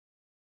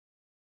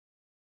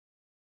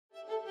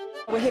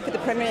We're here for the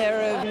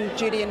premiere of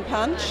Judy and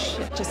Punch.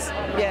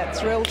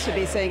 Thrilled to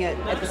be seeing it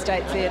at the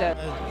State Theatre.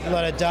 A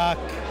lot of dark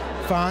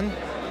fun.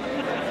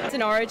 It's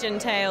an origin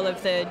tale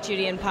of the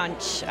Judy and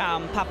Punch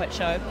puppet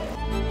show.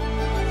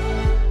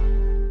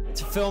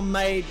 It's a film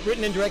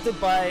written and directed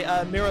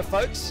by Mira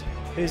Folks,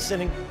 who's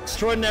an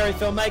extraordinary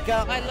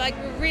filmmaker. I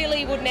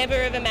really would never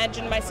have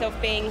imagined myself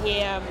being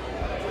here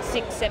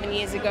 6-7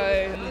 years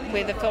ago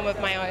with a film of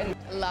my own.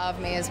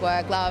 Love Mia's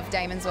work, love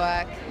Damon's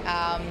work.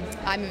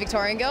 I'm a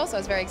Victorian girl, so I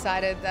was very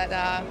excited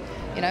that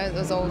it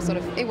was all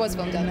it was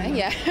filmed down there.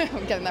 Yeah,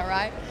 I'm getting that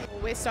right.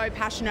 We're so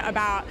passionate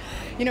about,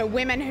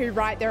 women who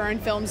write their own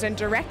films and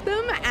direct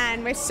them,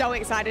 and we're so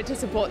excited to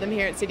support them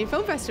here at Sydney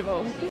Film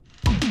Festival.